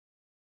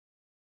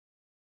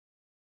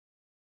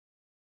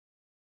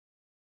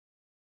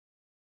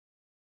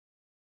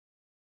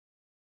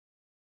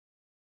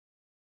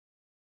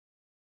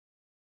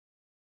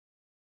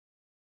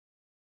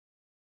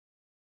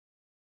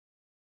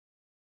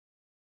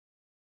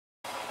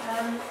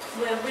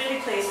We're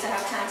really pleased to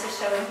have Tanta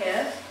showing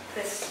here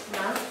this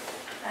month.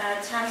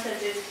 Tanta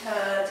did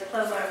her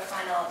Diploma of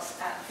Fine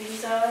Arts at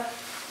Visa.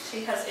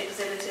 She has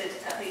exhibited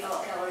at the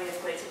Art Gallery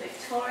of Greater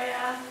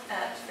Victoria,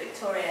 at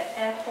Victoria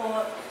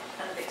Airport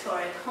and the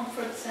Victoria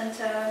Conference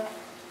Centre,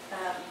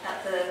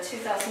 at the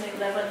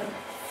 2011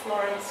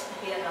 Florence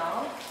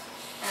Biennale,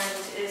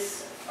 and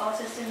is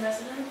artist in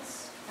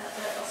residence at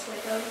the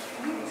Oswego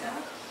Hotel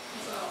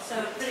as well.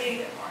 So a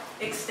pretty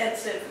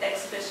extensive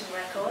exhibition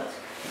record,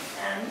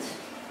 and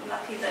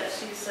lucky that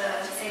she's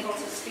able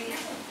to speak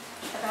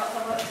about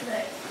her work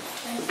today.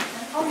 Thank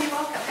you. Oh, you're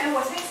welcome. And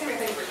well, thanks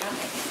everybody for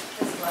coming.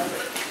 It's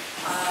lovely.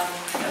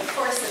 Of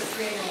course, at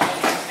 3 in the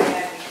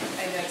morning,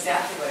 I know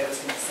exactly what I was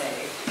going to say,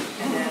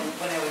 and then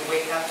when I would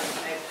wake up,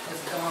 I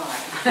was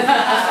gone.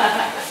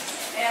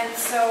 And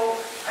so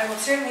I will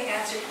certainly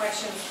answer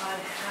questions on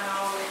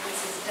how this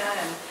is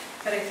done,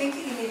 but I think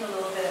that you need a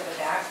little bit of a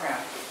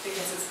background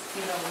because it's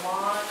been a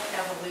long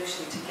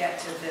evolution to get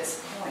to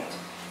this point.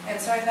 And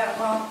so I thought,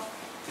 well,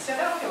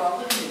 okay, well, I'll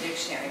look in the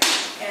dictionary.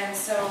 And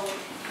so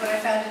what I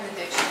found in the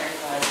dictionary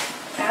was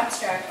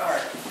abstract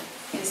art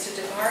is to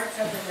depart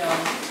from the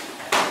known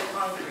to the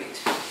concrete.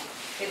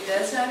 It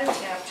does not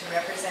attempt to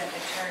represent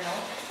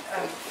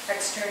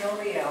external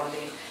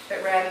reality,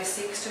 but rather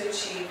seeks to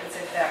achieve its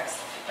effects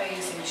by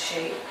using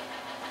shape,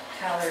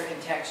 color,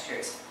 and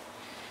textures.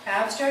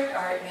 Abstract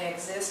art may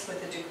exist with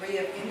a degree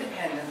of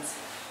independence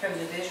from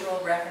the visual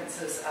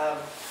references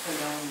of the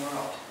known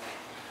world.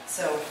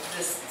 So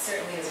this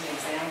certainly is an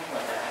example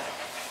of that.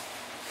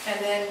 And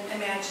then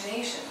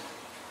imagination.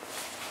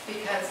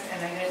 Because,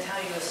 and I'm going to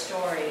tell you a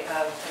story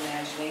of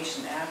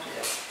imagination after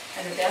this.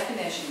 And the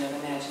definition of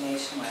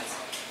imagination was,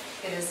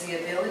 it is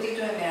the ability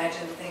to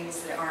imagine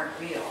things that aren't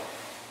real.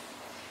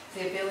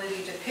 The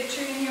ability to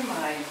picture in your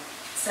mind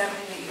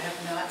something that you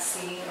have not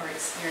seen or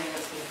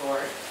experienced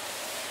before.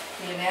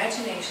 The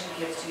imagination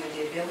gives you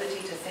the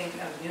ability to think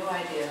of new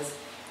ideas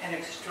and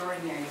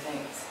extraordinary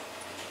things.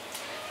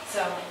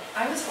 So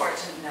I was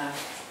fortunate enough.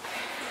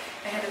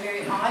 I had a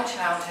very odd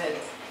childhood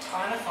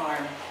on a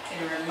farm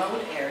in a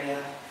remote area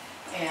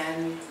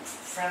and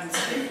from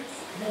some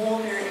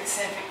older,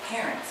 eccentric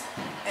parents.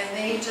 And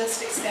they just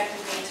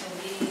expected me to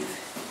leave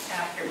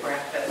after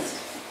breakfast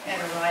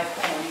and arrive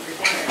home for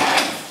dinner.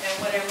 And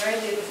whatever I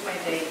did with my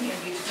day in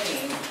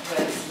between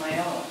was my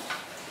own.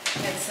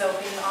 And so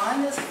being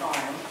on this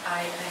farm,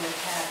 I kind of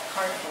had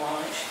carte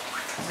blanche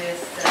with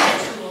the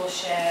tool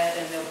shed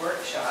and the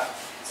workshop.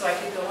 So I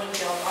could go and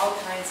build all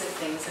kinds of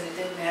things, and it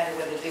didn't matter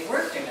whether they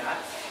worked or not,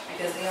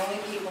 because the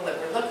only people that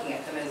were looking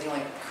at them, and the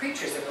only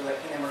creatures that were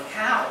looking at them were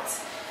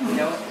cows, you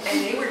know, and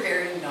they were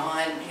very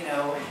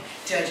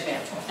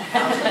judgmental,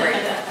 I'll put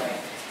it that way.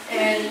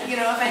 And, you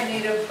know, if I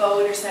made a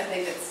boat or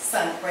something that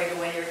sunk right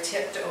away or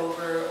tipped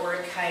over, or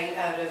a kite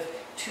out of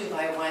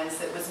 2x1s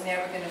that was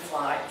never going to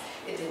fly,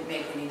 it didn't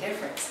make any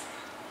difference.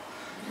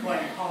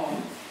 Going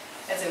home,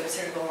 as I would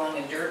sort of go along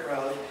a dirt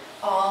road,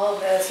 all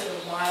the sort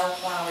of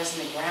wildflowers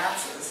and the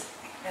grasses,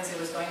 as I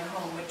was going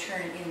home, would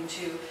turn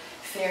into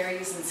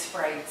fairies and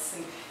sprites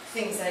and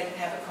things that I could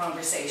have a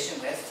conversation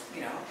with,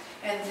 you know.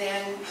 And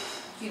then,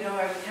 you know,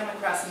 I would come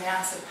across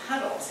massive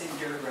puddles in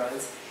dirt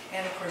roads,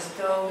 and of course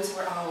those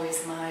were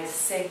always my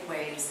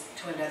segues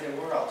to another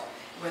world,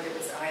 whether it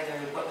was either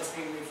what was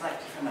being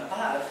reflected from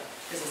above,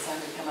 as the sun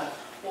would come up,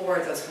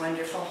 or those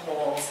wonderful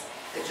holes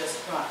that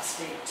just dropped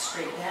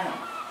straight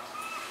down.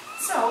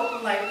 So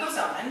life goes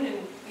on,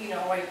 and you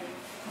know, I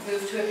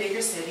moved to a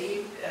bigger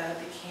city,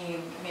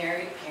 became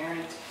married,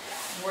 parent,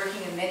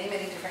 working in many,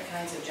 many different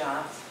kinds of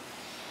jobs,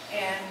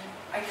 and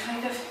I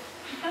kind of,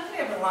 not that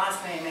I ever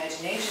lost my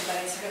imagination, but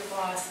I sort of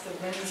lost the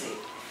whimsy.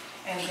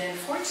 And then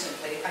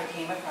fortunately, I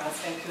came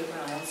across Vancouver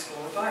Island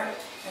School of Art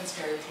and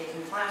started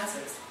taking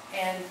classes,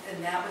 and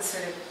that was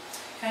sort of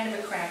kind of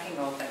a cracking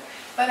open.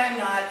 But I'm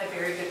not a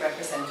very good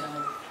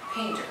representative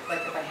painter.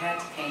 Like if I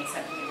had to paint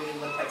something that really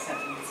looked like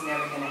something that's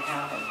never going to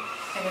happen.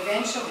 And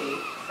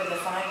eventually, for the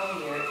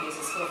final year at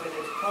Visa School for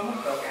the diploma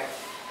program,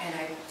 and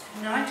I'm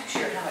not too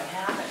sure how it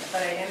happened,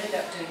 but I ended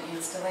up doing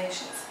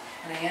installations.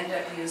 And I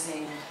ended up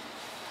using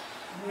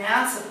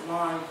massive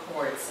long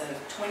cords,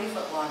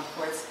 20-foot long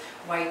cords,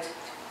 white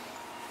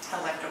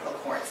electrical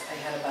cords. I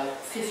had about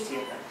 50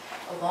 of them.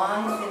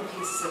 Long, thin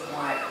pieces of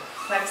wire,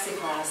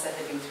 plexiglass that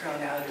had been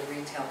thrown out of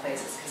retail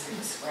places because it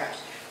was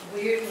scratched,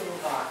 weird little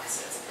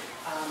boxes,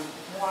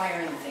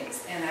 wire and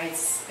things. And I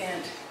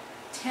spent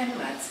 10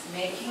 months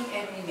making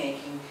and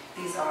remaking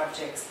these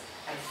objects,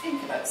 I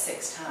think about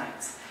 6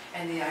 times.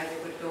 And they either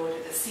would go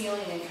to the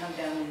ceiling and come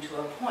down into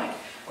a point,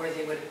 or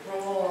they would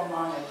roll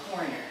along a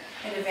corner.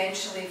 And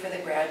eventually, for the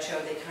grad show,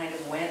 they kind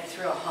of went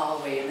through a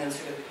hallway and then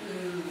sort of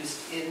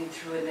oozed in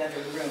through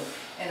another room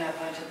and up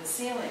onto the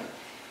ceiling.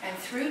 And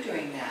through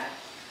doing that,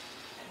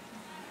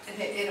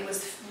 it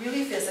was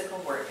really physical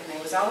work, and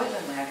I was always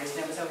on ladders,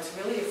 and I was always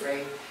really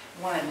afraid,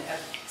 one, of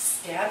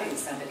stabbing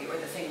somebody, or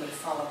the thing would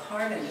fall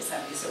apart into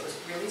somebody, so it was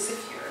really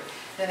secure.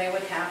 Then I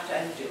would have to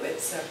undo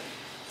it, so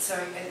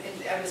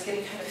I was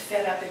getting kind of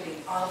fed up and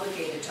being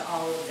obligated to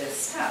all of this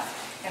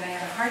stuff. And I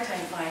had a hard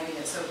time finding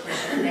it, so of course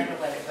I never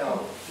let it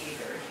go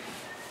either.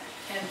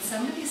 And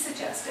somebody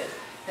suggested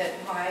that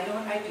why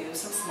don't I do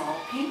some small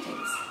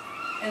paintings?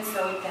 And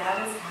so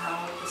that is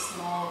how the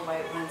small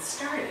white ones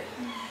started.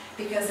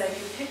 Because I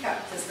could pick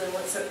up this little,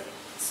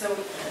 so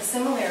a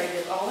similarity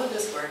of all of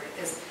this work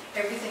is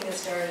everything is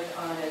started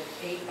on an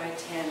 8 by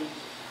 10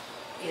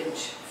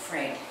 inch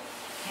frame,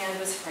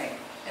 canvas frame.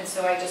 And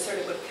so I just sort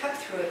of would cut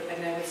through it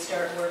and I would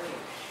start working.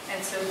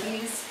 And so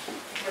these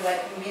were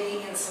like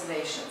mini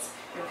installations.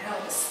 They're kind of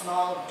like a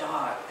small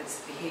dog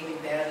that's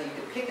behaving badly. You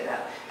could pick it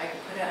up. I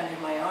could put it under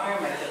my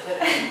arm. I could put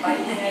it on my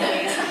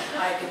knees.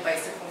 I could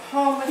bicycle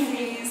home with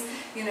these.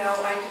 You know,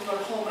 I could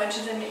put a whole bunch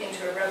of them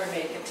into a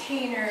Rubbermaid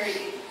container.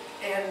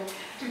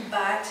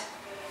 But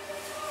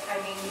I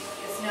mean,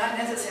 it's not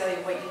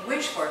necessarily what you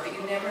wish for, but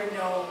you never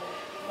know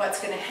what's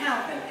going to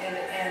happen.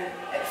 And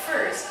at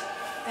first,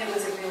 it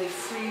was a really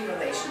free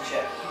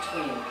relationship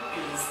between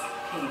these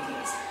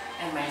paintings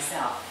and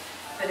myself.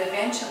 But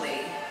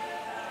eventually,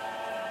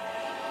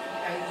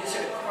 you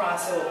sort of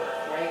cross over,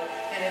 right?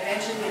 And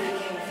eventually it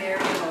became very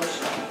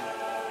emotional.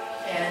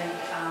 And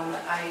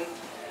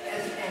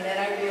then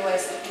I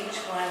realized that each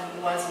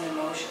one was an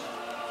emotion.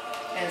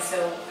 And so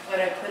what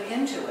I put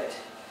into it,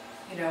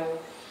 you know,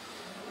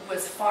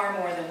 was far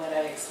more than what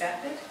I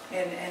expected.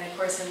 And of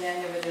course, and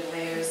then there were the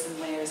layers and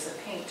layers of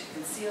paint to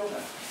conceal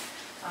them.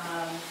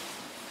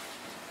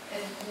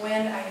 And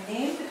when I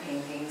named the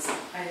paintings,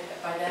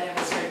 by then I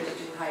was starting to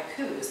do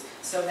haikus.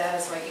 So that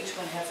is why each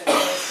one has a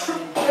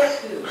corresponding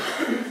haiku.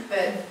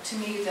 But to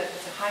me, the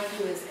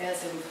haiku is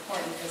as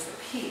important as the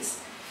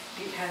piece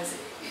because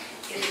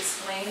it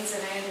explains,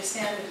 and I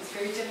understand that it's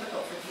very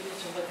difficult for people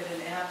to look at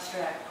an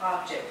abstract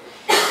object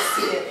and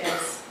see it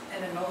as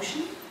an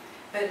emotion.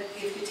 But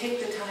if you take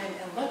the time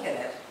and look at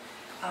it,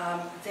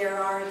 there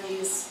are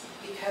these,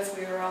 because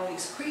we are all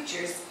these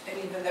creatures, and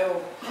even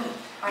though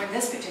I'm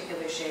this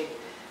particular shape,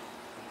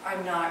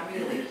 I'm not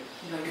really.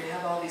 You know, you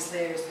have all these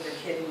layers that are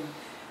hidden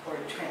or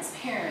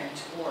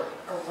transparent or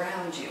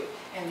around you,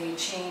 and they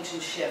change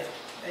and shift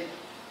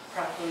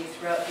properly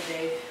throughout the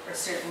day, or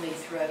certainly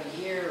throughout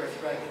a year or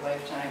throughout your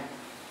lifetime.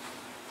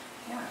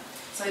 Yeah.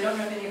 So I don't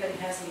know if anybody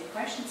has any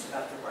questions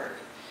about the work,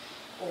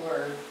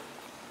 or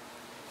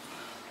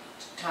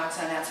talks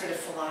on that sort of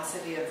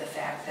philosophy of the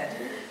fact that,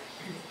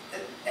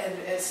 and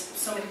as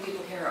so many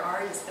people here are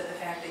artists, but the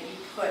fact that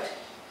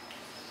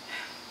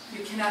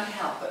you cannot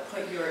help but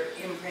put your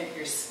imprint,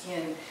 your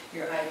skin,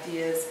 your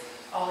ideas,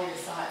 all your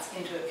thoughts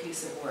into a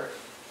piece of work.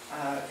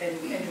 And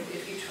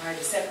if you try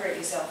to separate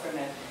yourself from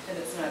it, then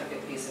it's not a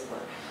good piece of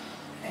work,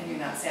 and you're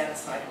not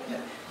satisfied with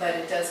it. But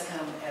it does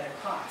come at a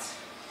cost.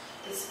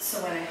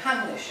 So when I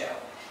hung this show,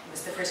 it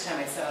was the first time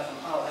I saw them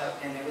all out,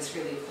 and I was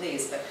really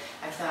pleased, but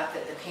I thought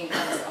that the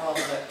paintings all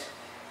looked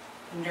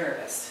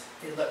nervous.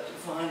 They looked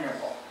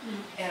vulnerable.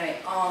 And I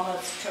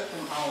almost took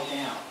them all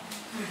down.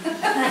 I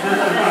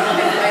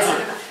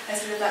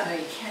sort of thought, no,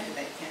 you can't do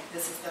that. You can't.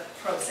 This is the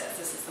process.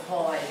 This is the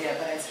whole idea.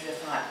 But I sort of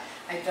thought,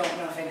 I don't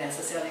know if I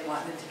necessarily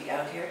want them to be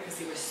out here because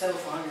they were so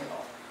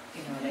vulnerable.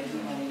 You know, and I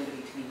didn't want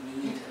anybody to be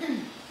mean to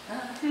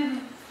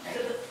them.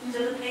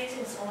 Do the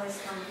paintings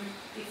always come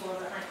before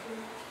the haiku?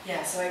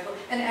 Yeah, so I go,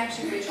 and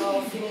actually, Rachel,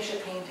 I'll finish a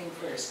painting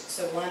first.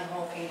 So one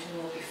whole painting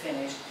will be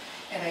finished.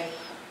 And I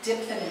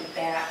dip them in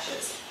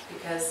batches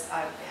because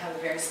I have a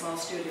very small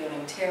studio and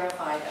I'm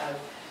terrified of,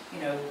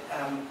 you know,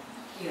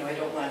 I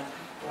don't want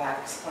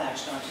black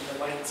splashed onto the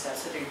white stuff,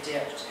 so they're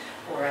dipped,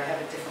 or I have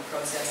a different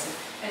process.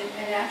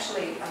 And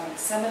actually,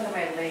 some of them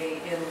I lay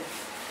in,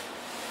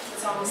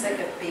 it's almost like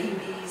a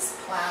baby's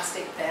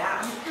plastic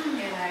bath,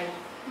 and I,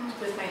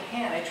 with my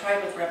hand, I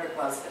tried with rubber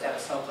gloves, but that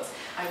was hopeless.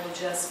 I will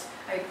just,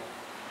 I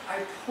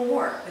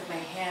pour with my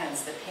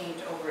hands the paint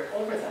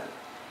over them.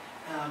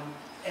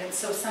 And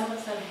so some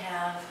of them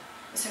have,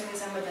 certainly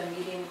some of the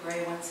medium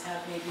gray ones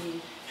have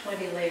maybe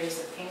 20 layers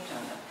of paint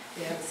on them.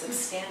 They have a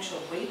substantial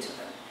weight to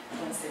them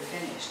once they're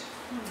finished.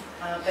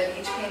 But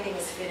each painting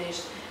is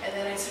finished, and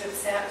then I sort of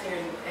sat there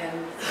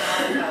and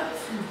thought of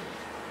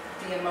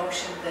the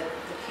emotion that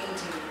the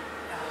painting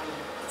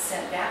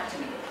sent back to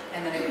me.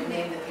 And then I would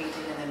name the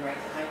painting and then write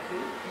the haiku.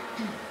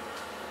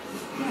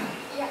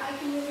 Yeah, I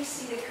can really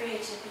see the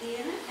creativity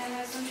in it, and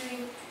I was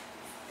wondering,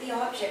 the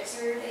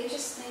objects, are they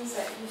just things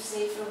that you've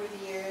saved over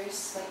the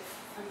years, like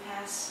from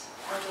past,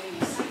 are they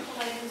recycled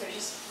items, or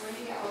just where do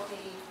you get all the...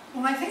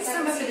 Well, I think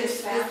some of it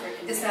is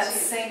that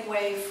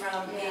segue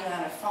from being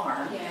on a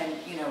farm and,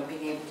 you know,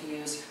 being able to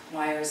use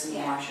wires and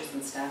washers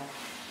and stuff.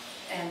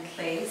 And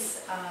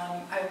lace.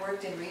 I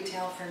worked in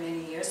retail for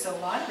many years, so a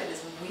lot of it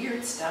is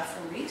weird stuff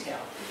from retail.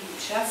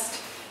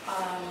 Just,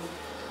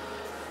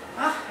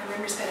 I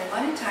remember spending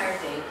one entire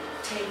day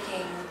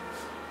taking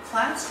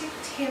plastic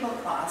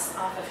tablecloths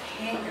off of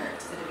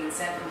hangers that had been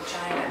sent from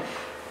China,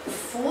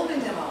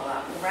 folding them all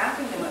up,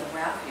 wrapping them with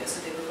raffia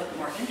so they would look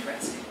more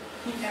interesting.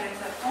 And I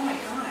thought, oh my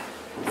God,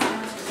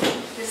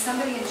 there's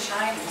somebody in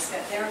China who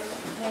spent their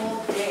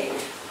whole day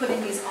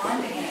putting these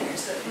onto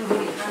hangers so that they could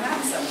be hung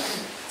up somewhere.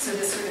 So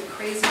this sort of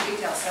crazy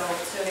detail. So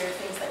there are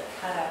things like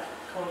cut up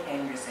coat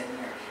hangers in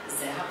here,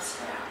 zap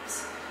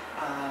straps,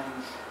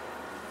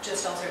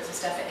 just all sorts of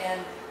stuff.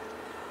 And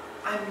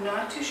I'm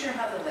not too sure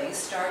how the lace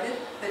started,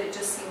 but it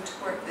just seemed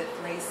to work that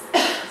lace,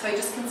 so I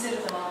just consider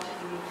them all to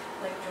be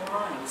like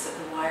drawings, that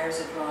the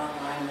wires are drawn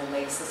line, the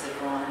lace is a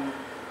drawn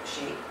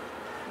shape.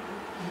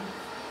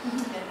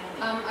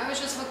 I was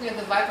just looking at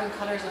the vibrant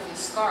colors of your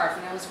scarf,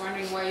 and I was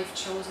wondering why you've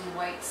chosen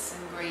whites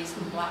and grays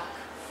and black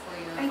for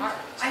your art.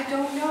 I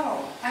don't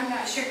know. I'm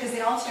not sure, because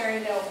they all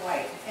started out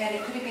white. And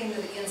it could have been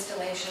that the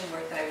installation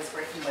work that I was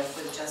working with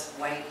was just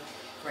white,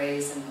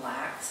 grays, and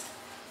blacks,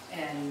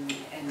 and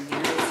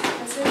mirrored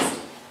surfaces.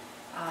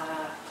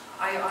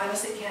 I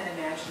honestly can't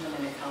imagine them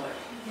in a color.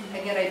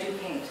 And yet I do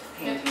paint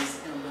paintings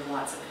with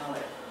lots of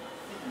color.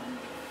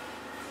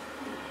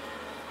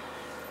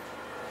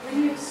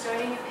 When you're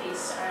starting a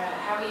piece,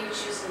 how are you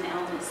choosing the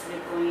elements that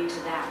are going into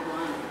that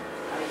one?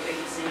 Are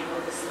you saying, oh,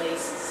 this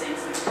lace is the same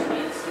as to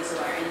me, this piece of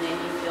art, and then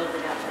you build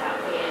it up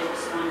that way and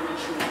it's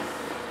one-dimensional.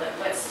 But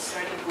what's the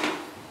starting point?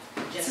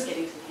 Just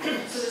getting to the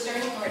canvas. So the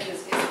starting point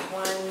is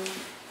one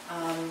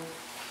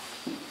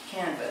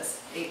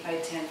canvas, 8 by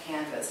 10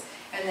 canvas.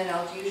 And then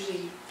I'll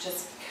usually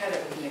just cut it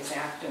with an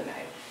X-Acto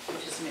knife,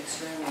 which is an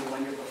extremely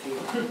wonderful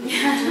feeling. To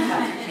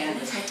have your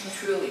canvas,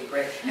 truly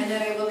great. And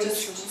then I will just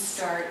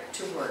start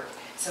to work.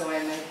 So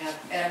I might have,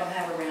 and I'll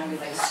have around me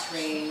like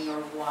string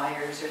or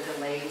wires or the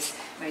lace,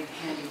 my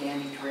handy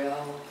dandy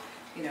drill,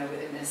 you know,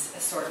 in this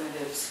assortment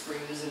of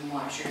screws and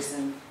washers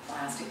and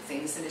plastic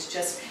things. And it's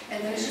just,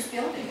 and then it's just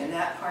building. And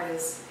that part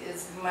is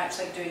much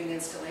like doing the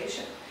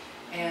installation.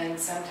 And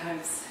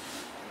sometimes,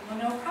 well,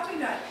 no, probably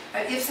not.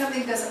 If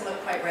something doesn't look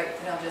quite right,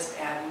 then I'll just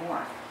add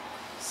more.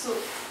 So,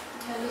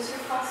 and is your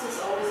process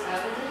always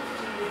additive?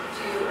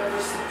 Do you ever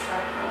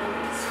subtract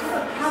elements?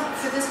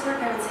 For this work,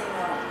 I would say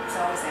no. It's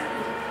always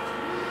additive.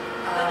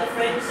 But the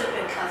frames have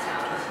been cut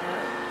out,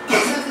 no?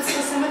 So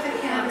some of the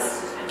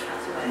canvas has been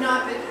cut away.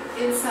 not, but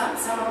in some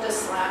I'll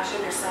just slash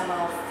it, or some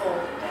I'll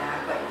fold it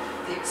back. But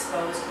the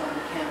exposed one,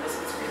 the canvas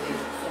was really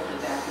folded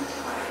back and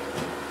tied.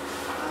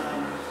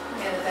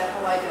 And that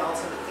whole idea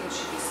also that things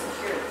should be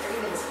secured.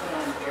 Everything's put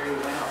on very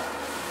well.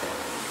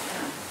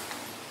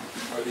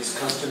 Yeah. Are these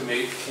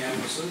custom-made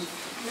canvases?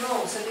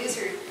 No, so these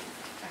are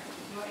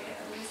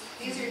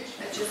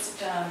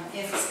just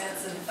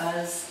inexpensive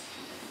buzz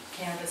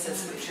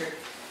canvases, which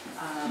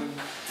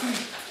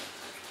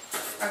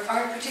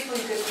aren't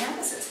particularly good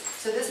canvases.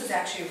 So this is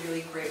actually a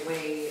really great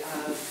way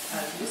of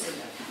using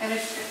them. And I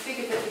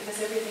figured that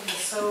because everything is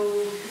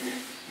so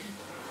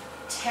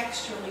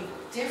texturally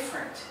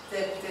different,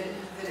 that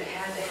it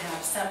had to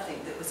have something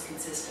that was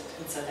consistent,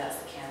 and so that's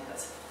the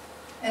canvas.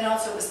 And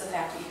also it was the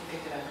fact that you can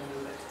pick it up and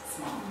move it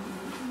small.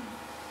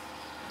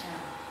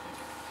 Yeah.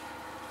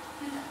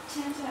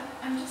 Tanta,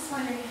 I'm just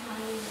wondering how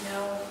you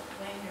know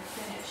when you're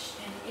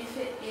finished, and if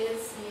it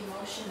is the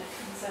emotion that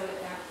comes out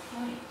at that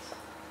point,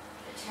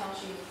 it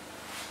tells you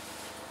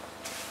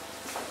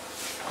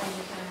when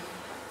you're done.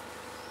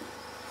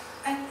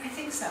 I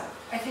think so.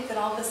 I think that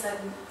all of a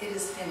sudden it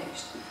is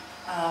finished,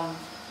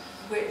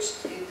 which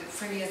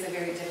for me is a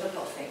very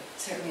difficult thing.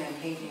 Certainly on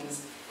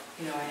paintings,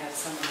 you know, I have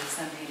some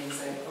paintings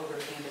that I've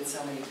overpainted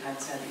so many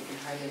times that you can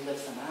hardly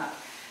lift them up.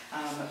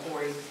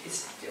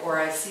 Or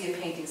I see a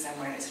painting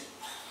somewhere and it's,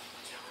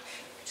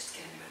 just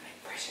get into it with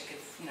my brush, I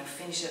could, you know,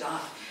 finish it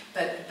off.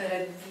 But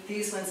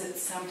these ones, at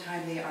some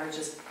time they are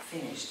just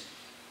finished.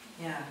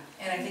 Yeah,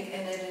 and I think,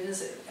 and it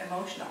is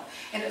emotional.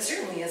 And it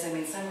certainly is. I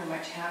mean, some are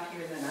much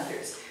happier than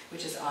others,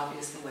 which is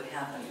obviously what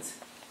happens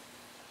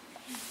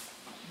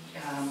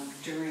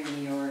during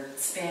your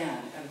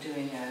span of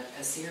doing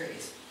a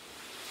series.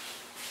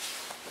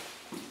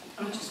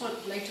 I just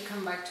would like to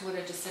come back to what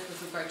I just said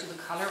with regard to the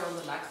color or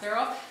the lack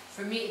thereof.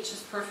 For me, it's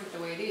just perfect the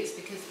way it is,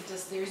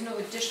 because there is no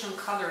additional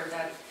color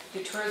that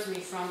deters me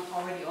from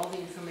already all the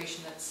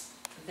information that's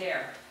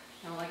there.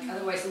 You know, like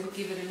otherwise it would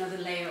give it another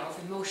layer of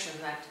emotion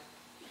that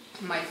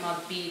might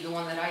not be the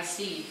one that I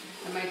see.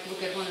 I might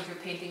look at one of your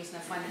paintings and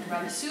I find it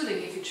rather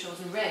soothing. If you'd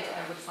chosen red,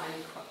 I would find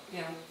it,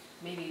 you know,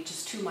 maybe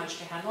just too much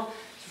to handle.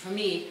 So for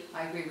me,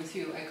 I agree with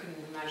you. I couldn't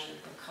imagine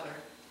the color.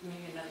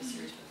 Maybe another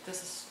series, but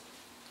this is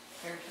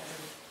very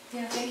pleasant.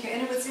 Yeah, thank you.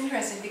 And it was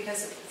interesting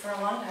because for a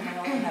long time I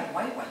only had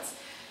white ones.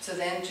 So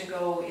then to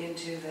go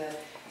into the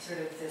sort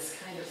of this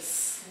kind of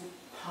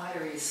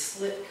pottery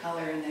slit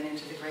color and then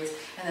into the grays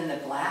and then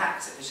the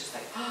blacks, it was just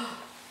like, oh,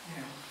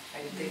 you know,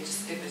 it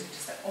was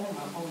just like, oh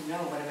no,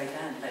 what have I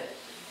done?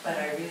 But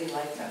I really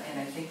liked them, and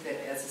I think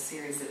that as a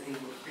series that they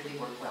really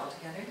work well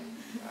together.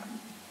 Yeah.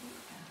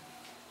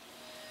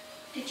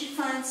 Did you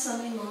find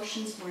some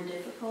emotions more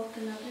difficult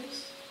than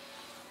others?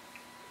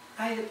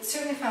 I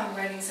certainly found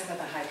writing some of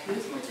the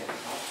haikus more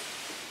difficult.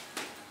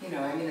 You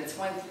know, I mean, I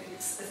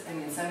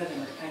mean, some of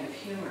them are kind of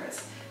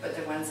humorous, but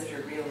the ones that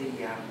are really,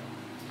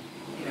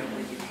 you know,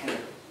 where you kind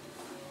of,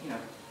 you know,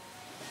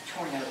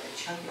 torn out a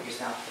chunk of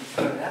yourself and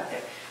throw it up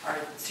there are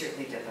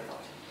certainly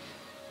difficult.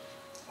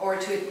 Or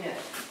to admit,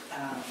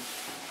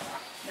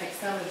 like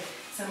some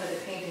of the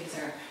paintings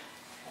are,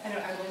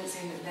 I wouldn't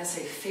say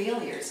necessarily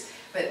failures,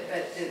 but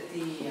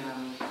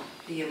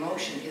the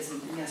emotion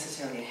isn't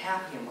necessarily a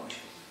happy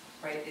emotion.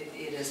 Right,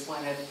 it is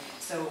one of,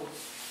 so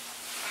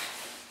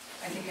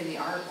I think in the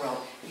art world,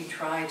 you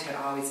try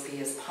to always be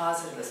as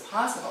positive as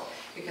possible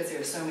because there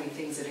are so many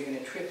things that are going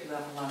to trip you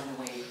up along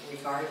the way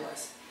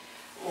regardless.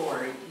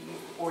 Or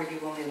you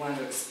only want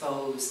to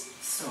expose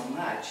so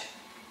much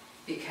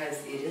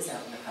because it is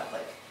out in the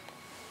public.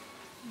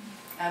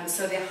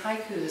 So the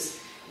haikus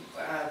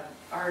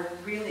are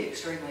really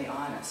extremely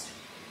honest.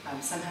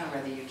 Somehow or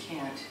other you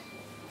can't,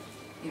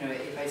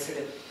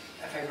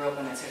 if I wrote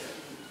one and I said,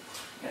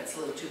 it's a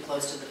little too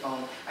close to the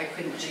bone, I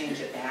couldn't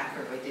change it back,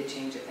 or if I did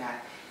change it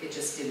back, it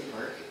just didn't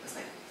work. It was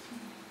like,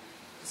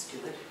 just do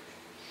it.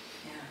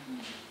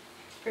 Yeah.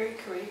 Very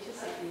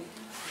courageous, I think.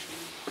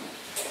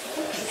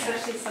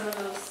 Especially some of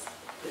those,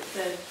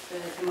 the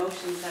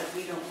emotions that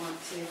we don't want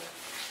to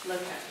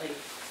look at, like,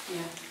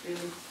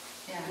 really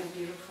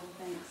beautiful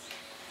things.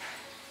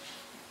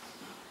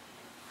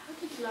 How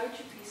did the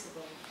larger piece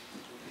evolve?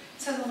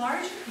 So the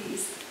larger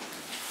piece,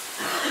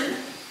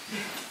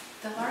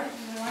 the larger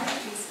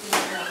piece is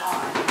very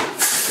odd.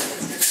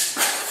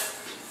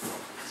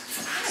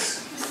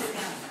 Sit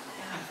down.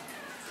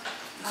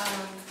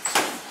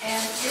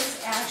 And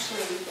it's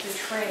actually the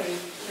tray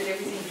that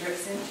everything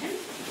drips into.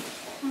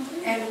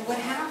 And what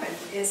happened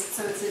is,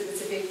 so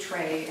it's a big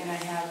tray, and I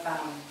have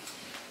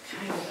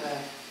kind of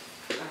a,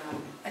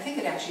 I think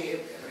it actually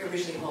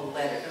originally hold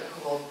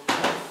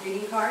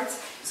reading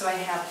cards. So I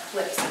have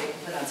clips that I can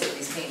put on so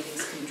these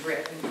paintings can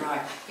drip and dry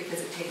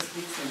because it takes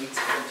weeks and weeks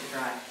for them to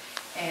dry.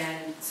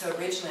 And so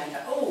originally I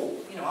thought,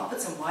 I'll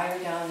put some wire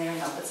down there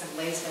and I'll put some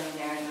lace down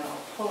there and then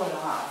I'll pull it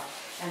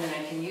off. And then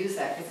I can use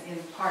that because in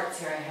parts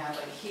here I have,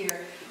 like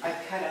here, I've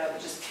cut out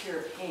just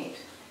pure paint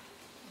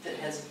that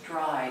has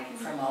dried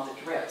from all the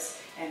drips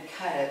and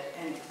cut it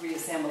and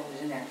reassembled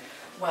it in there.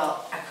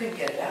 Well, I couldn't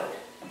get it out.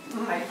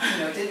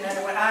 It didn't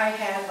matter what I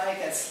had, like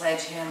a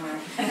sledgehammer,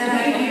 and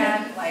I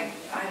had like,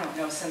 I don't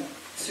know, some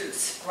sort of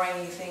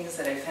springy things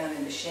that I found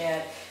in the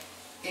shed.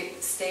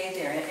 It stayed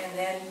there, and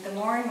then the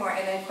more and more,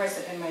 and then of course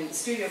in my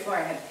studio floor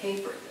I had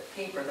paper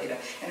laid out,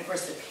 and of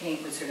course the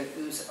paint would sort of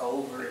ooze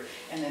over,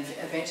 and then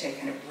eventually I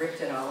kind of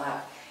ripped it all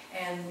up.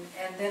 And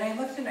then I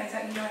looked and I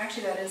thought,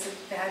 actually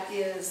that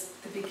is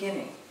the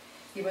beginning.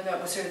 Even though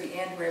it was sort of the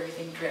end where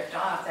everything dripped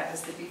off, that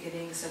was the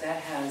beginning, so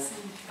that has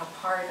a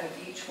part of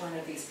each one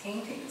of these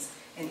paintings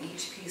and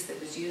each piece that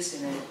was used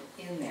in it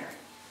in there.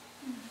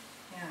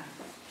 Yeah.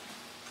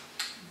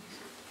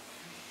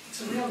 It's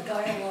a real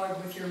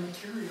dialogue with your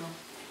material.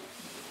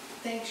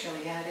 Thanks,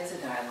 Shirley. Yeah, it is a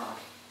dialogue.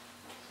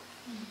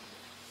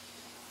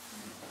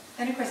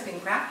 And of course being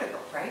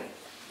practical, right?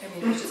 I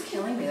mean, it was just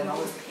killing me that all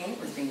this paint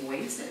was being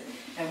wasted.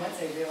 And once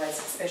I realized,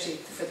 especially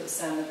for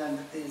some of them,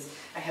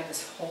 I have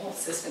this whole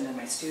system in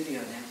my studio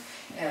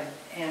now.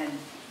 And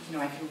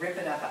I can rip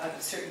it up out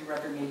of certain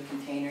Rubbermaid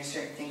containers,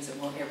 certain things that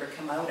won't ever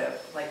come out of,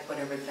 like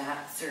whatever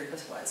that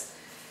surface was.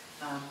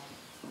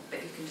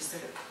 But you can just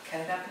sort of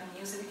cut it up and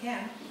use it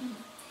again.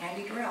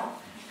 Handy drill.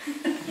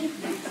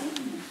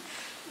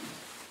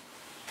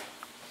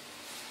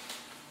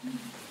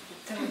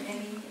 So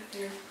any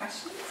other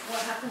questions?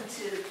 What happened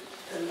to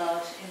the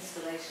large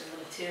installation, the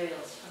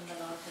materials from the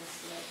large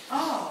installation?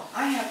 Oh,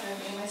 I have them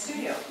in my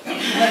studio.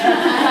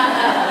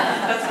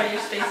 That's why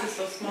your space is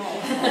so small.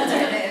 That's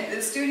right. And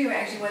the studio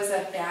actually was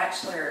a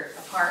bachelor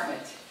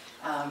apartment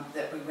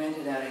that we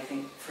rented out, I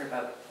think, for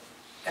about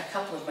a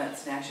couple of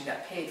months and actually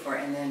got paid for,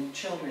 and then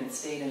children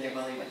stayed in there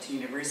while they went to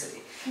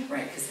university,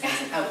 right, because it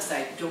has an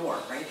outside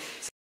door, right?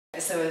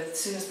 So as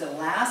soon as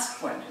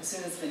as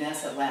soon as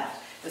Vanessa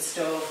left, the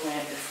stove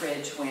went, the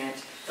fridge went,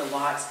 the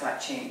locks got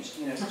changed.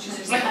 She's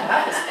just like,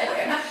 that was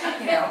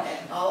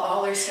quick.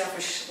 All her stuff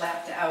was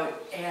schlepped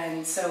out,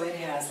 and so it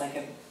has like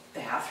a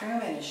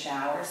bathroom and a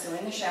shower. So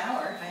in the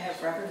shower, I have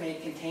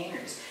Rubbermaid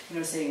containers,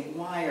 saying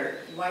wire,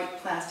 white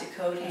plastic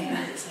coat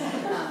hangers,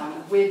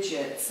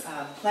 widgets,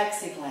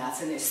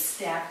 plexiglass, and they're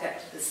stacked up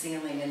to the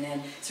ceiling, and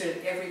then sort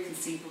of every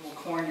conceivable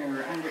corner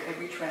or under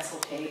every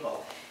trestle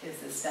table is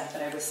this stuff,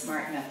 but I was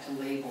smart enough to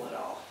label it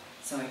all.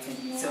 So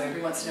so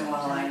every once in a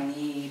while I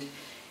need,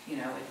 a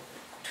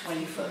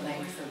 20-foot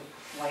length of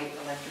white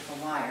electrical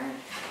wire, and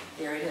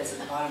there it is at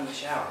the bottom of the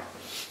shower.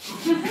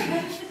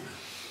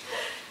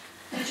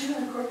 Did you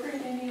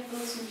incorporate any of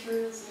those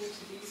materials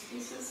into these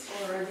pieces,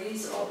 or are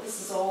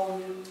this is all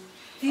new?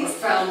 These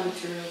found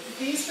material.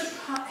 These would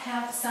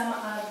have some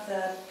of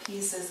the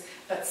pieces,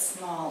 but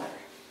smaller.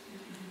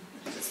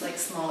 Just like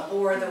smaller,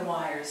 or the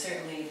wire.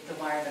 Certainly the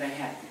wire that I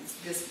had.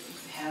 This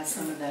has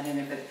some of that in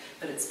it,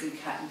 but it's been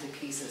cut into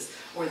pieces,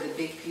 or the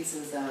big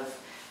pieces of,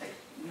 like,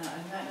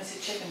 not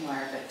necessarily chicken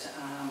wire, but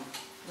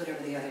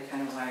whatever the other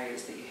kind of wire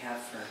is that you have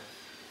for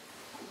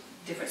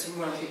different, so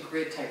more like a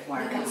grid type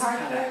wire. Like a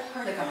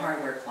like a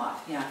hardware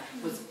cloth, yeah,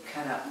 was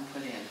cut up and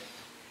put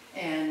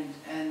in.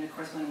 And of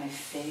course one of my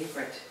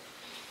favorite,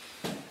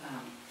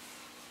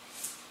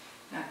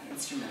 not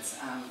instruments,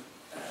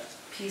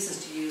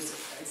 pieces to use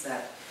is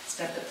that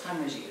stuff that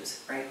plumbers use,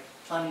 right?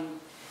 Plumbing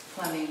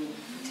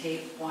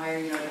tape,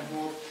 wire, to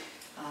hold.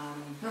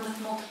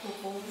 With multiple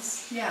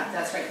holes. Yeah,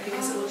 that's right,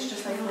 because it looks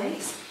just like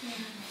lace.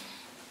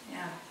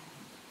 Yeah.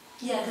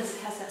 Yeah, because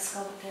it has that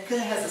scalloped edge. Because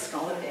it has a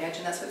scalloped edge,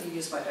 and that's what you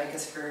use, I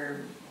guess,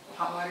 for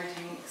hot water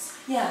tanks.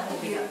 Yeah,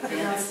 Holding up put it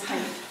on a vents.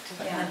 pipe.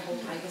 Yeah,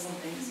 hold pipes and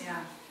things,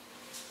 yeah.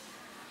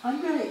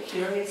 I'm really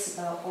curious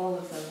about all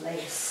of the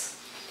lace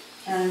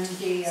and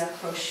the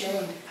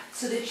crocheting.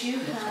 So did you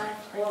have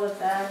all of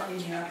that in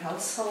your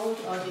household,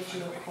 or did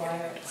you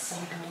acquire it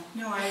somehow?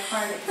 No, I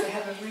acquired it because I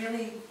have a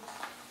really,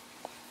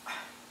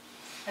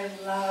 I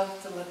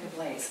love the look of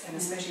lace, and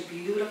especially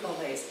beautiful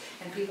lace,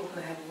 and people who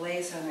have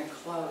lace on their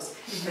clothes,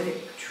 but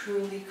it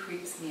truly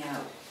creeps me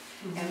out.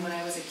 And when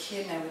I was a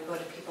kid and I would go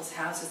to people's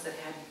houses that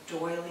had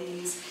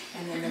doilies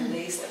and then the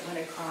lace that went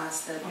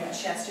across the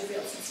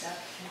Chesterfields and stuff,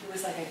 it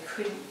was like I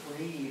couldn't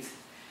breathe,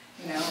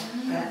 you know?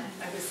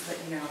 I was like,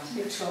 you know,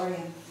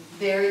 Victorian.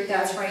 very,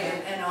 that's right,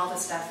 and all the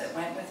stuff that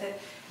went with it.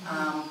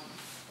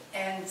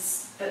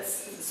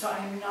 So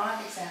I'm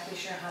not exactly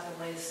sure how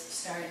the lace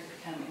started to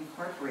become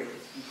incorporated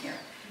in here.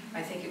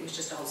 I think it was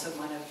just also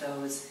one of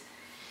those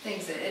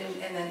things that,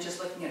 and then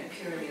just looking at it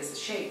purely as a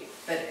shape.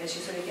 But as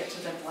you sort of get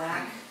to the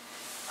black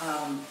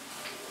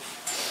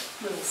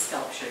little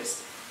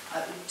sculptures,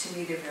 to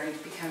me they're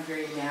become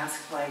very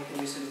mask-like, and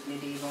they're sort of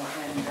medieval,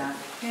 and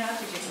they're not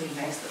particularly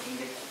nice looking.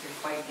 They're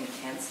quite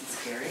intense and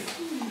scary.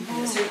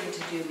 And it's certainly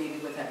to do maybe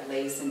with that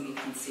lace and be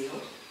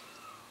concealed.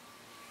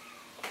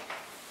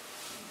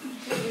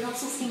 It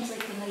also seems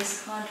like a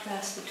nice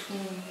contrast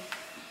between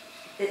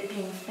it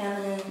being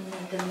feminine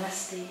and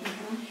domestic,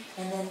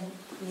 and then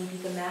maybe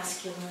the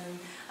masculine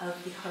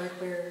of the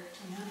hardware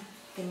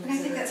things. And I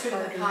think that that's are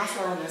sort of the harder.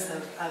 possibleness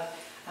of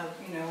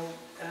you know,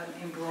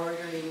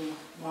 embroidering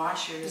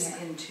washers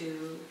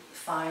into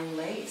fine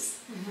lace,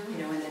 you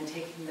know, and then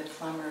taking the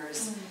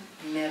plumber's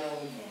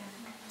metal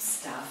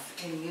stuff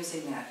and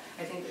using that.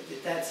 I think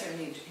that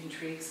certainly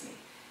intrigues me.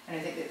 And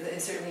I think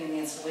that certainly in the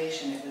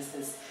installation it was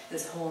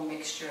this whole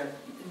mixture of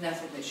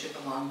nothing that should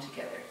belong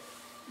together.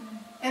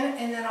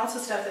 And then also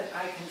stuff that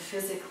I can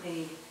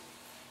physically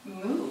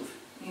move.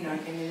 You know, I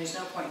mean, there's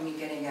no point in me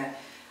getting a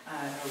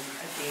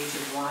gauge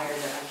of wire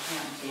that I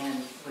can't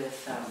bend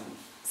with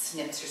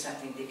snips or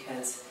something,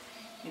 because,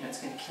 you know, it's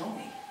going to kill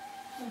me.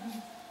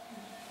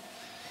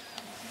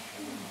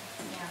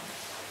 Yeah.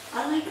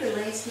 I like the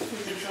lace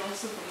because there's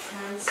also the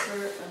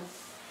transfer of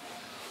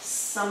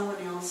someone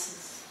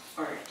else's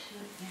art,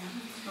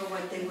 or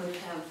what they would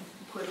have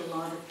put a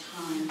lot of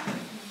time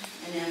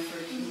and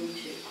effort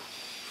into.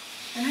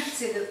 And I have to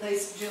say that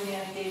lace,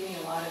 Juliana gave me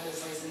a lot of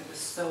this lace, and it was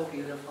so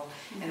beautiful,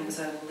 and it was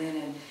on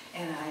linen,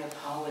 and I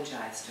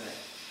apologized to it.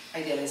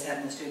 I did. I sat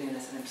in the studio and I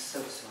said, I'm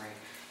so sorry.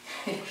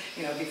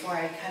 You know, before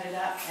I cut it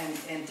up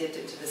and dipped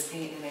it to this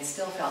paint, and I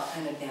still felt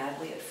kind of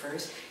badly at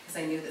first,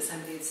 because I knew that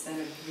somebody had spent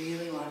a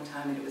really long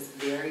time, and it was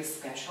very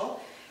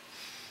special,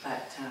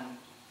 but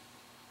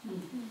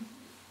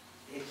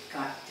it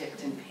got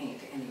dipped in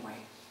paint anyway.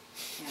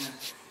 Yeah.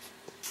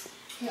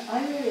 Yeah,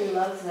 I really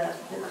love the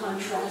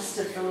contrast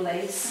of the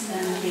lace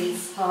and the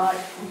hard,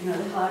 you know,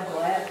 the hard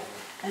web.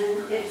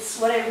 And it's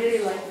what I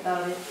really like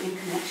about it in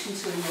connection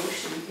to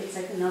emotion. It's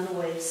like another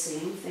way of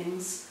seeing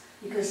things,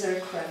 because there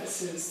are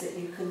crevices that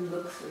you can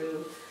look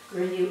through,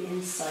 there are new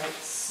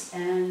insights,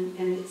 and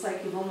it's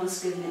like you've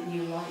almost given it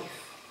new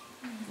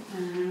life.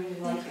 And I really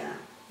like that.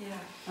 Yeah.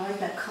 I like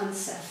that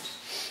concept.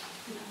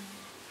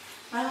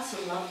 I also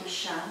love the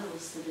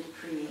shadows that it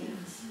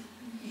creates.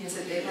 Yes,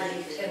 it did.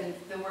 And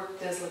the work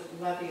does look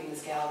lovely in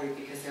this gallery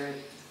because there are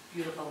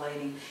beautiful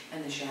lighting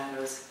and the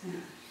shadows.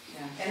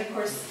 Yeah. And of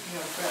course, you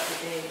know, throughout the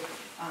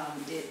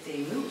day, they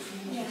move.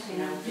 You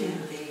know,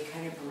 they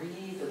kind of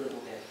breathe a little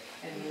bit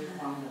and move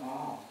along the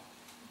wall.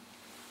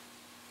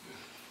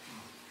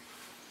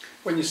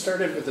 When you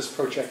started with this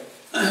project,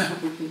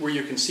 were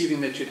you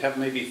conceiving that you'd have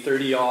maybe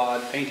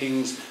 30-odd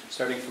paintings,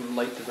 starting from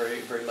light to very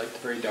light to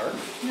very dark?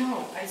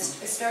 No, I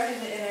started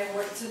and I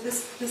worked. So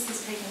this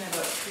has taken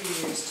about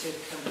 3 years to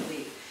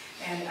complete,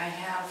 and I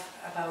have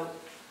about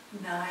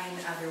 9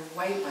 other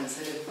white ones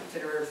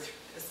that are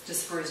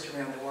dispersed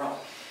around the world.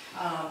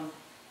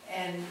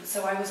 And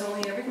so I was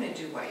only ever going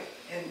to do white,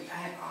 and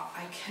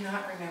I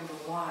cannot remember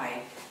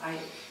why.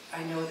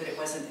 I know that it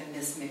wasn't a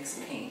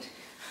mismixed paint.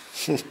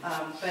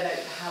 But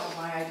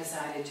why I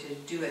decided to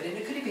do it, and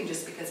it could have been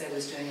just because I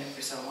was doing it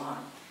for so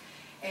long.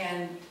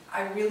 And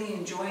I really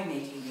enjoy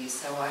making these,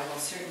 so I will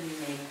certainly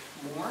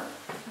make more,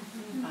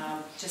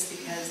 just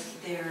because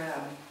they're,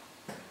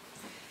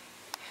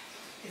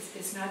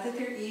 it's not that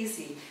they're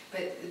easy,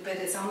 but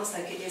it's almost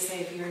like it is, say,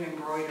 if you're an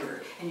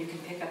embroiderer, and you can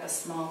pick up a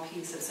small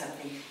piece of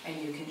something,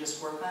 and you can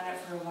just work on it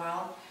for a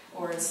while,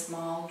 or a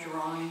small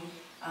drawing.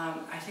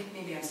 I think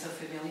maybe I'm so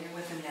familiar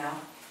with them now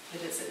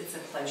that it's a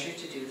pleasure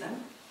to do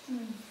them.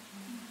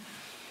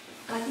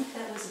 I think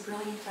that was a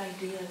brilliant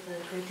idea, the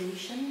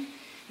gradation,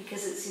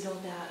 because it's, you know,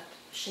 that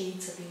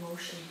shades of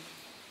emotion.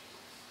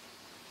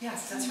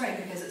 Yes, that's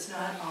right, because it's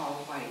not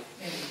all white.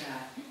 And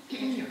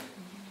thank you.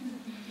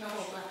 Not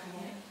all black and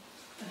white.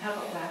 And how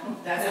about black?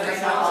 That's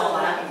right, not all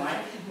black and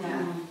white.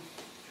 Yeah.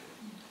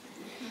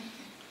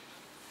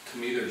 To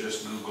me, they're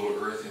just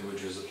Google Earth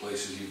images of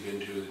places you've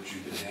been to that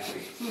you've been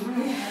happy.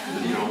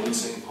 The Open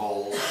St.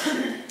 Paul's,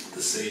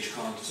 the Sage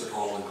Concert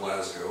Hall in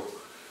Glasgow,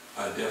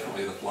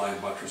 definitely the Flying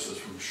Buttresses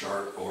from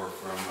Chartres or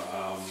from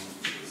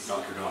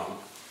Notre Dame.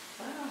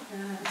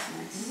 That's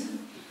nice.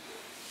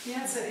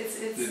 Yeah, so it's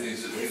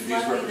These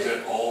lovely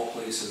represent all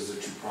places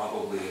that you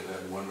probably have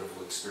had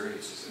wonderful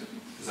experiences in,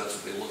 because that's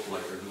what they look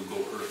like on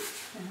Google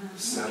Earth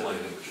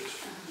satellite images.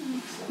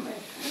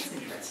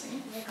 That's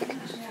interesting.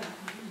 Yeah.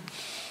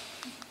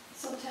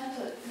 So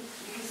Tanta,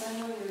 because I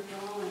know you're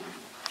drawing,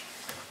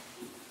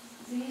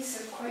 these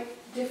are quite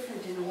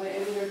different in a way. I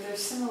mean, they're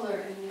similar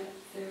and yet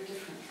they're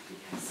different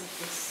because of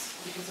this,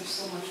 because there's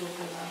so much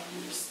overlap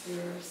and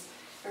there's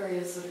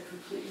areas that are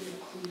completely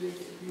occluded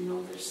and you know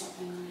there's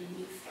something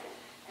underneath.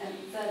 And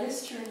that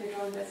is during the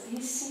drawing, but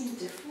these seem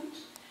different.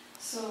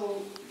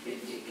 So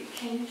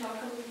can you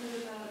talk a little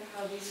bit about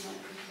how these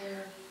might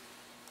compare?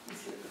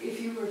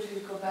 If you were to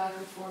go back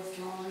and forth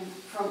drawing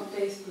from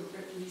Facebook,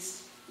 at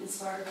least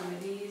inspired by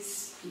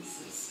these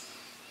pieces,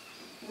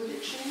 would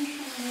it change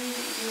from the way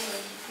that you are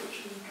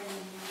approaching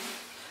drawing now?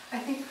 I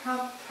think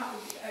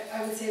I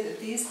would say that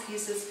these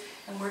pieces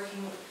and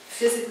working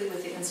physically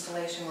with the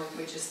installation work,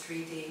 which is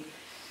 3D,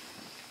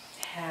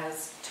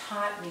 has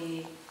taught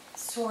me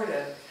sort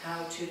of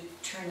how to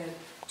turn a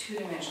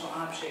two-dimensional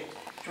object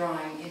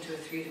drawing into a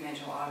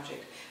three-dimensional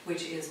object,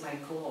 which is my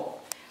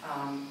goal.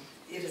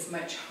 It is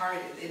much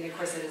harder, and of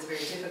course it is very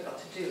difficult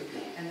to do,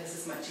 and this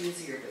is much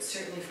easier, but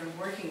certainly from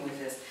working with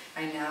this,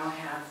 I now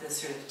have this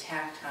sort of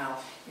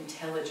tactile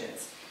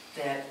intelligence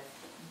that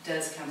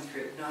does come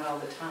through, not all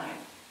the time,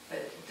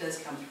 but does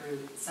come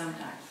through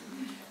sometimes.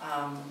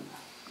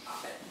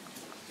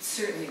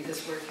 Certainly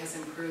this work has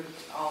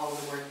improved all of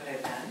the work that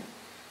I've done,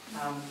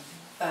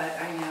 but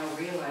I now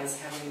realize,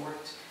 having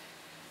worked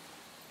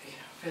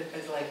for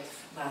like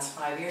the last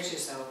 5 years or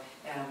so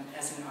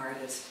as an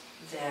artist,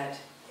 that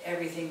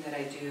everything that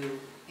I do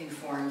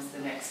informs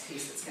the next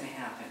piece that's going to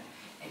happen,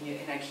 and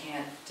I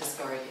can't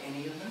discard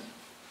any of them.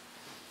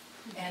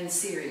 And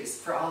series,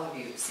 for all of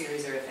you,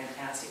 series are a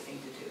fantastic thing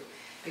to do,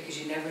 because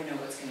you never know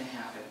what's going to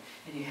happen,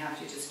 and you have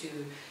to just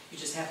you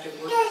just have to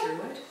work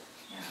through it.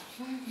 Yeah.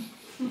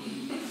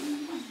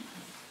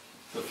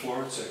 The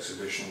Florence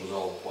exhibition was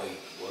all white,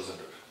 wasn't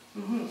it?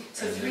 Mm-hmm.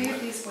 So and 3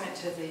 of these went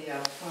to the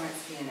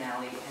Florence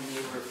Biennale, and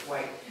they were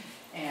white.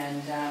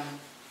 And had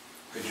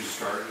you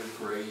started in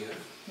gray yet?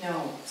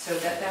 No, so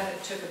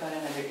that took about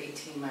another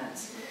 18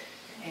 months.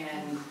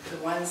 And the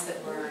ones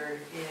that were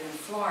in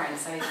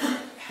Florence, I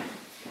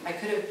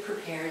could have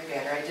prepared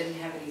better. I didn't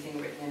have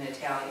anything written in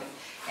Italian,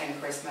 and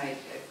of course my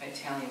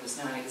Italian was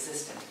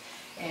non-existent.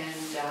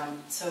 And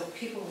so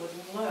people would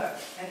look,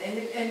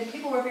 and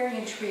people were very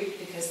intrigued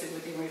because they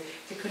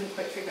couldn't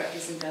quite figure out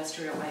these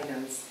industrial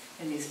items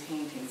in these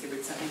paintings. There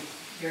was something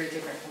very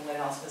different from what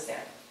else was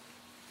there.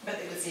 But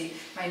they would see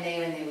my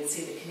name and they would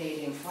see the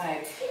Canadian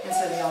flag, and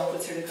so they all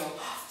would sort of go,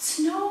 oh,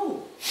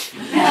 snow! So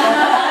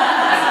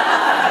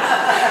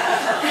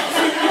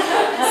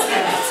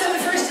the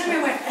first time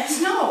I went,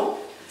 snow?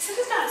 I said,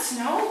 it's not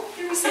snow,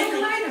 they're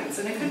recycled items.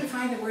 And I couldn't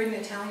find the word in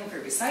Italian for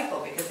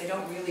recycle because they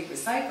don't really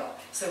recycle.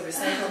 So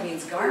recycle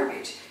means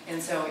garbage.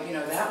 And so,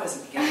 that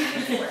wasn't getting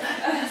anywhere.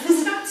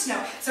 It's not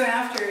snow. So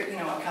after,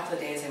 a couple of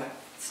days I went,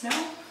 snow?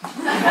 So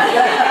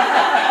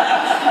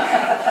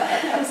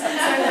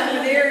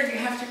there you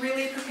have to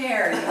really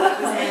prepare. It was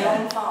my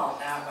own fault,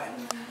 that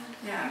one.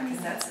 Yeah,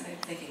 because that's what I'm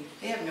thinking.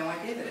 They have no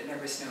idea that it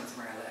never snows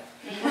where I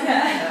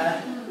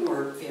live.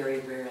 Or very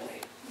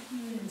rarely.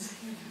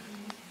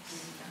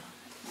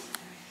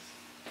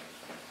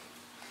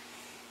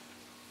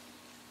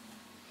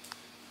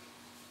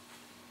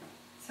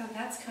 So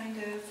that's kind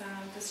of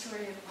the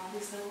story of all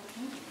these little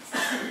paintings.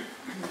 Yeah.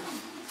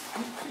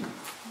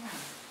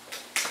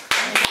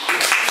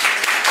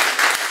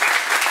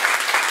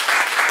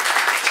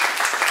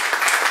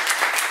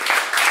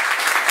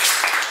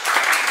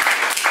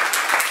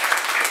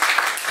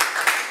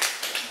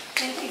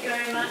 Thank you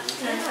very much,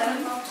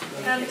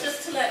 Tanta.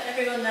 Just to let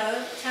everyone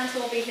know, Tanta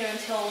will be here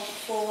until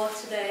 4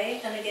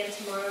 today, and again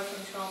tomorrow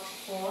from 12 to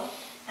 4,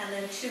 and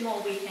then 2 more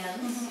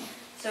weekends.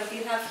 So if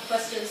you have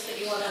questions that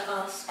you want to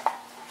ask,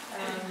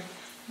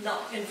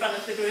 not in front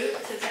of the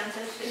group, to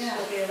Tanta, she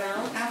will be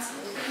around.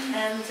 Absolutely.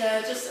 And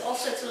just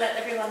also to let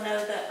everyone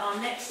know that our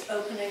next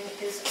opening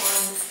is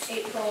on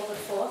April the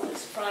 4th.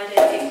 It's Friday,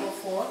 April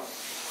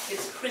 4th.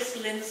 It's Chris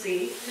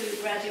Lindsay, who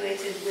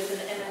graduated with an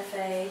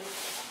MFA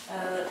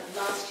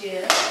last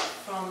year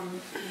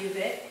from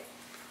ExhibitVic,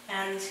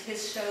 and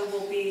his show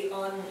will be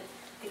on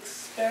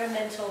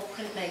experimental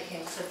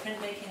printmaking, so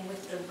printmaking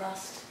with the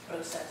rust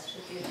process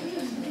should be an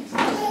interesting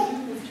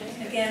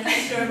exercise. Again,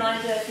 just a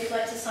reminder, if you'd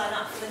like to sign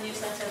up for the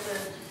newsletter, the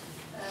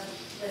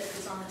list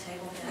is on the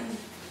table here.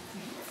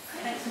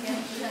 Thanks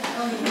again.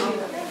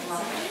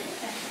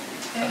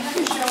 And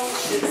the show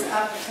is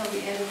up until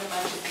the end of the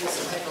month at the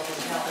Cycle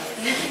Hotel.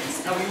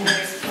 And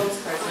there's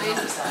postcards on the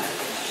other side.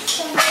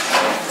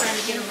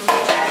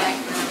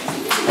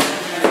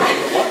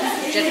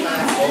 Jet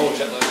lag. Oh,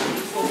 jet lag.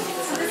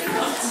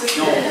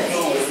 No.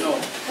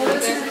 Well,